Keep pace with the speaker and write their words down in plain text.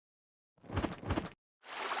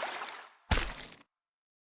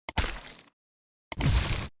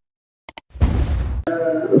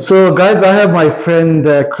So, guys, I have my friend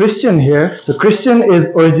Christian here. So, Christian is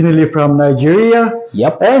originally from Nigeria,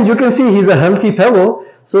 Yep. and you can see he's a healthy fellow.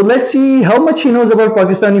 So, let's see how much he knows about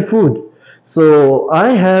Pakistani food. So,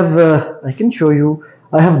 I can show you.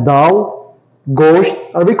 I have dal, gosht,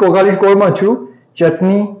 abhi kogali korma too,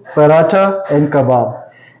 chutney, paratha, and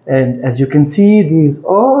kebab. And as you can see, these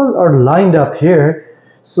all are lined up here.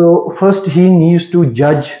 So, first he needs to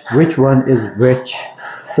judge which one is which.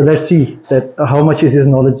 So let's see that how much is his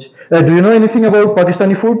knowledge. Do you know anything about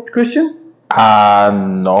Pakistani food, Christian?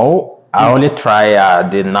 No. I only try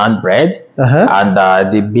the naan bread Uh-huh. and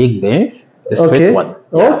the big beans, the sweet Okay. one.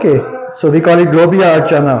 Yeah. Okay. So we call it lobia or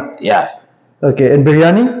chana. Yeah. Okay. And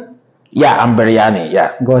biryani? Yeah, and biryani.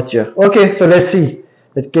 Yeah. Gotcha. Okay. So let's see.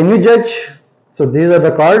 That can you judge? So these are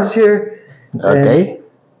the cards here. Okay.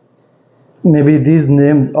 And maybe these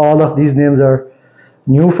names, all of these names are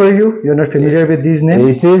new for you. You're not familiar with these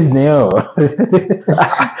names. It is new.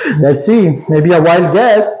 Let's see. Maybe a wild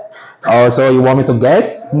guess. Oh, so you want me to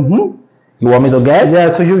guess? Mm-hmm. You want me to guess? Yeah.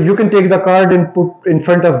 So you can take the card and put in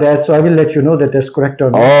front of that. So I will let you know that that's correct or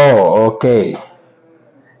not. Oh, okay. I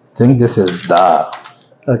think this is the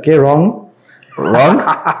Okay. Wrong. wrong.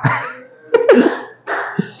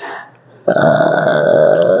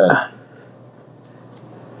 uh,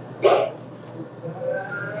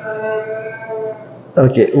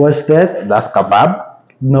 Okay, what's that? that's kebab.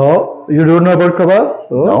 No, you don't know about kebabs?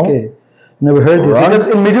 No. Okay, never heard this. Wrong. Because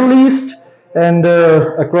in Middle East and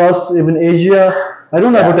across even Asia, I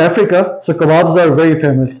don't know about Yeah. Africa, so kebabs are very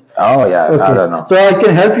famous. Oh yeah, Okay, I don't know. so I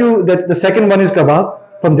can help you that the second one is kebab.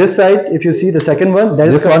 From this side, if you see the second one, that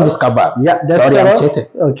is This one is kebab. Yeah, that's Sorry, kebab. I'm cheating.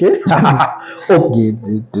 Okay,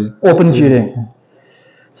 open cheating.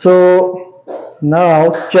 So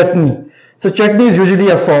now chutney. So chutney is usually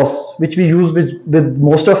a sauce which we use with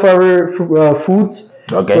most of our foods.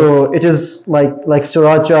 Okay. So it is like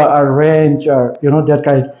sriracha or ranch or that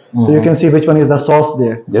kind. So you can see which one is the sauce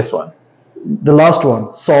there. This one. The last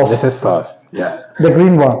one, sauce. This is sauce. Yeah. The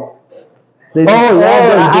green one. Oh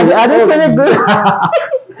yeah, I didn't say it good.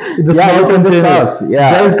 The Yeah, small it's in the container. sauce,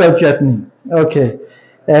 yeah. That is called chutney. Okay.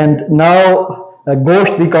 And now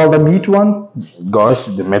gosht we call the meat one. Gosh,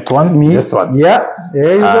 the meat one. Meat. This one. Yeah.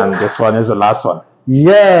 There you go. And this one is the last one.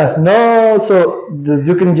 Yeah, no, so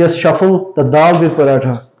you can just shuffle the dal with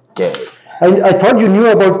paratha. Okay. I thought you knew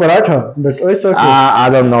about paratha, but it's okay. I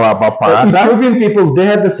don't know about paratha. Ethiopian people, they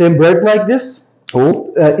have the same bread like this.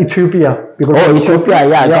 Who? Ethiopia. People Oh, from Ethiopia.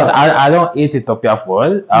 Yeah. 'Cause Yeah. I don't eat Ethiopia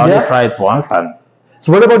food. I only Yeah. try it once, and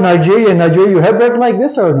So what about Nigeria? In Nigeria, you have bread like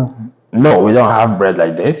this or no? no, we don't have bread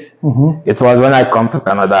like this. Mm-hmm. It was when I come to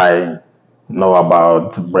Canada I know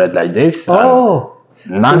about bread like this. and Oh,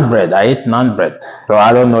 naan bread. I eat naan bread, so I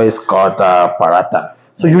don't know it's called paratha.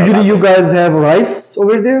 so usually you guys have rice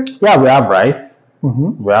over there? Yeah, we have rice. Mm-hmm.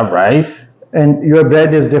 We have rice. And your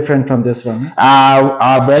bread is different from this one.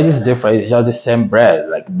 Our bread is different. It's just the same bread,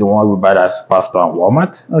 like the one we buy at Pastor and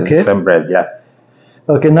Walmart. It's Okay. the same bread, yeah.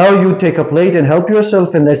 Okay, now you take a plate and help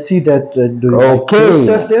yourself, and let's see that. Do you like Okay. taste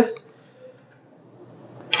of this?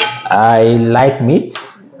 I like meat.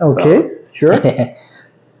 Okay, sure.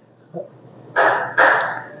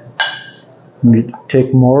 We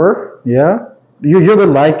take more. Yeah, you will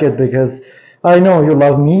like it because I know you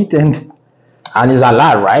love meat and And it's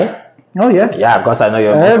halal, right? oh yeah. Yeah, because I know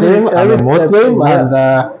you're Every- Muslim. I'm every- a Muslim, yeah.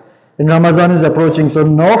 and And Ramadan is approaching, so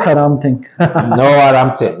no haram thing. no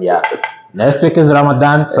haram thing. Yeah. Next week is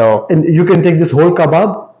Ramadan, so And you can take this whole kebab.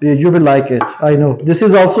 You will like it. I know. This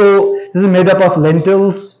is made up of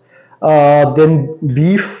lentils, then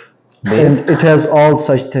beef, and Beef. it has all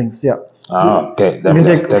such things. Yeah. okay. You Let me can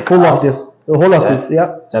just take take full half. of this, the whole of Yeah. this. Yeah.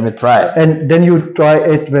 Let me try. And then you try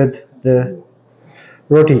it with the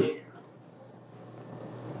roti.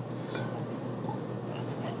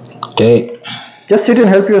 Okay. Just sit and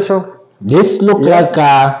help yourself. This look Yeah. like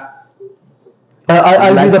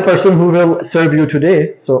I'll be Like- the person who will serve you today.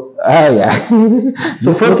 So, yeah.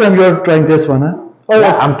 so first time you're trying this one, huh? Oh,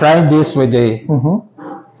 Yeah, I'm trying this with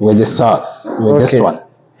the sauce with Okay. this one.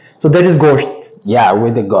 So that is gosht. Yeah,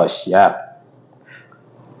 with the gosh. Yeah.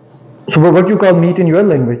 So what you call meat in your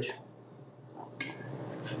language?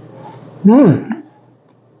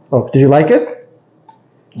 Oh, did you like it?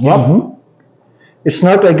 Yep. It's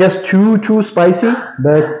not, I guess, too spicy,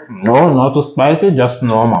 but No, not too spicy, just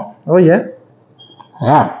normal. oh yeah.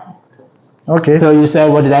 Yeah. Okay. So you said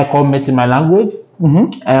what did I call meat in my language?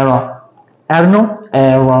 Eran. Arno,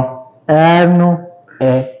 Eran. Arno.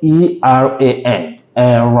 E-R-A-N.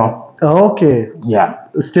 Eran. Okay. Yeah.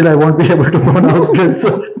 Still, I won't be able to pronounce it.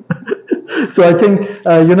 So I think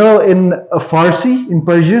in Farsi, in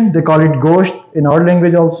Persian, they call it gosht. In our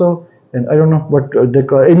language also, and I don't know what they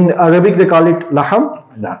call in Arabic. They call it laham.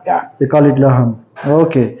 Yeah. They call it laham.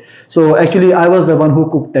 Okay. So actually, I was the one who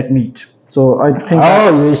cooked that meat. So I think.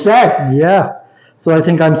 Oh, you chef. Yeah. So I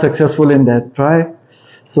think I'm successful in that. Try.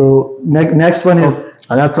 So next one is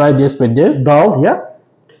Can I try this with this? dal. Yeah.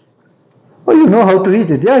 Oh, you know how to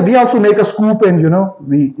eat it. Yeah. We also make a scoop, and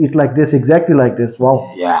we eat like this, exactly like this.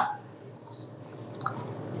 Wow. Yeah.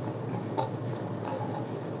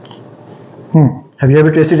 Have you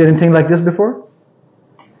ever tasted anything like this before?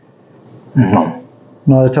 No.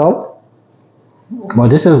 Not at all. But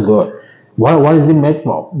this is good. What is it made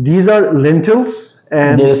from? These are lentils,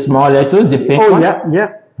 and The small lettuce, the pink oh one? yeah,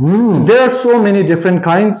 yeah. Mm. There are so many different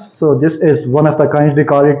kinds. So this is one of the kinds. We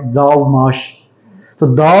call it dal mash.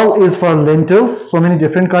 So dal is for lentils. So many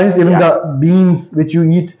different kinds. Even Yeah. the beans which you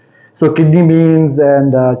eat. So kidney beans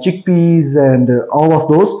and chickpeas and all of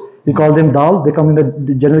those. We call them dal. They come in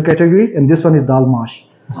the general category. And this one is dal mash.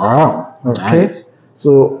 Oh, Okay. nice.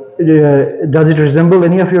 So does it resemble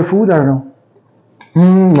any of your food or no?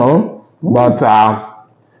 No. But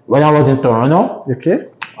when I was in Toronto, Okay.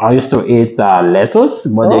 I used to eat lettuce,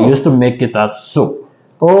 but they Oh. used to make it as soup.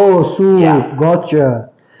 Oh, soup. Yeah. Gotcha.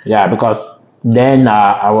 Yeah, because then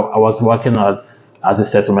I was working as a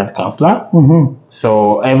settlement counselor. Mm-hmm.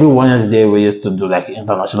 So every Wednesday we used to do like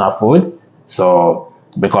international food. So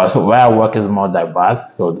because where I work is more diverse,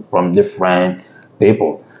 so from different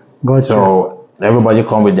people. Gotcha. So everybody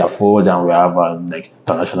come with their food, and we have like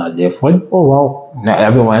international day food Oh, wow.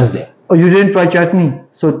 every Wednesday. Oh, you didn't try chutney.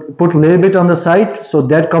 So put a little bit on the side. So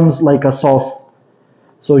that comes like a sauce.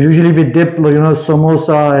 So usually we dip,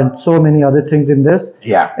 samosa and so many other things in this.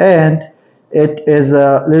 Yeah. And it is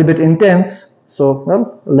a little bit intense. So,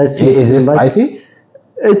 well, let's see. Is it Like- spicy?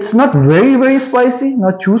 It's not very, very spicy,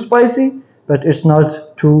 not too spicy, but it's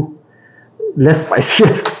not too less spicy.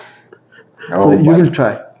 So Oh, you but- will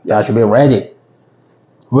try. Yeah, I should be ready.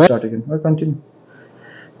 Start again. Or continue.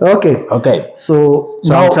 Okay. Okay. So,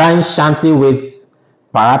 So now, I'm trying shanty with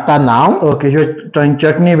paratha now. okay, you're trying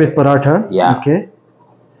chutney with paratha. Yeah. Okay.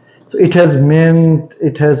 So it has mint,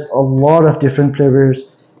 it has a lot of different flavors.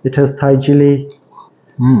 It has Thai chili.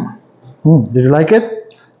 Mm. Did you like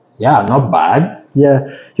it? Yeah, not bad. Yeah.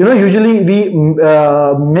 Usually we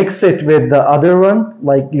mix it with the other one.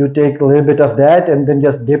 Like you take a little bit of that and then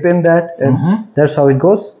just dip in that, and that's how it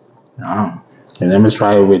goes. Okay, let me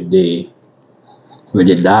try with the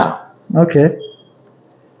dal. Okay.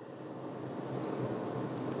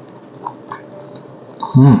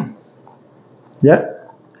 Yeah.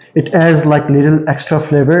 It adds like little extra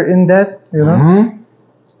flavor in that.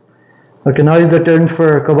 Okay, now is the turn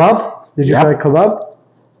for kebab. Did you Yep. try kebab?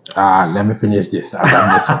 Let me finish this. I got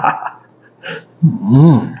this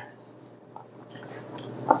one.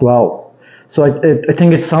 Wow. So I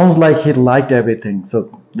think it sounds like he liked everything. So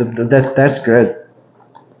that's good.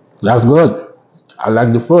 That's good. I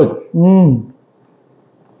like the food.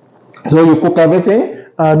 So you cook everything?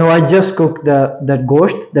 No, I just cooked that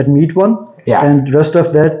ghost, that meat one. Yeah. And rest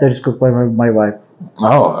of that is cooked by my wife.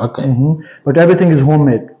 Oh, okay. But everything is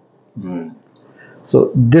homemade. Mm.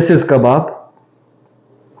 So this is kebab.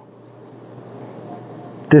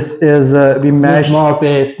 This is we It's mash. more of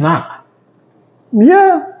a snack.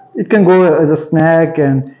 Yeah, it can go as a snack,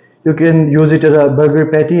 and you can use it as a burger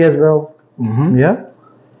patty as well. Yeah.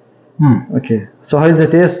 Okay. So how is the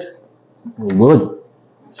taste? Good.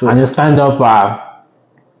 So And it's kind of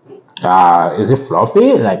is it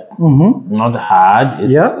fluffy? Like not hard.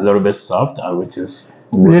 It's Yeah. a little bit soft, which is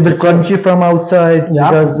a little bit crunchy from outside Yeah.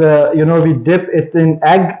 because we dip it in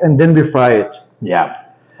egg and then we fry it. Yeah.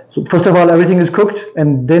 So first of all, everything is cooked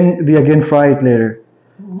and then we again fry it later.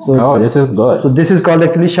 So Oh, this is good. so this is called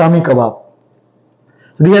actually Shami kebab.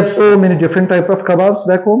 We have so many different type of kebabs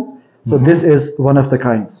back home. So this is one of the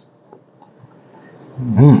kinds.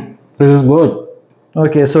 This is good.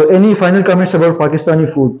 Okay, so any final comments about Pakistani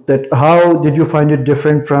food? That how did you find it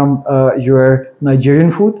different from your Nigerian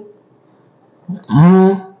food?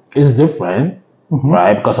 It's different,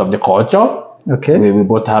 right? Because of the culture. Okay. We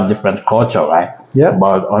both have different culture, right? Yeah.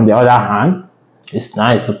 But on the other hand, it's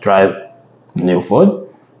nice to try new food,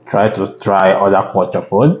 try to try other culture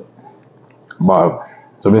food. But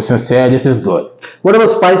to be sincere, this is good. What about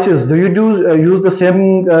spices? Do you use the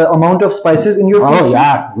same amount of spices in your food? Oh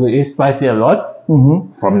yeah, we eat spicy a lot.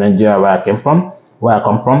 From Nigeria, where I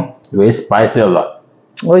come from, we eat spicy a lot.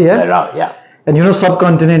 Oh yeah. A lot, yeah. And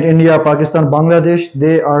subcontinent India, Pakistan, Bangladesh,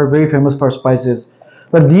 they are very famous for spices.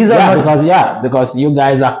 But these are not Because you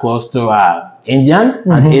guys are close to Indian,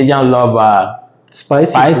 and Indian love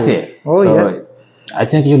spicy. spicy. Food. Oh So yeah. I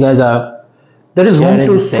think you guys are That is home sharing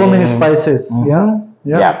to the so many same- spices. Yeah.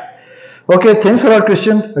 yeah. Okay, thanks a lot,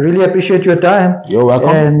 Christian. I really appreciate your time. You're welcome.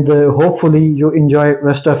 And hopefully you enjoy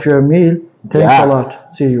rest of your meal. Thanks a Yeah.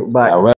 lot. See you. Bye. Yeah,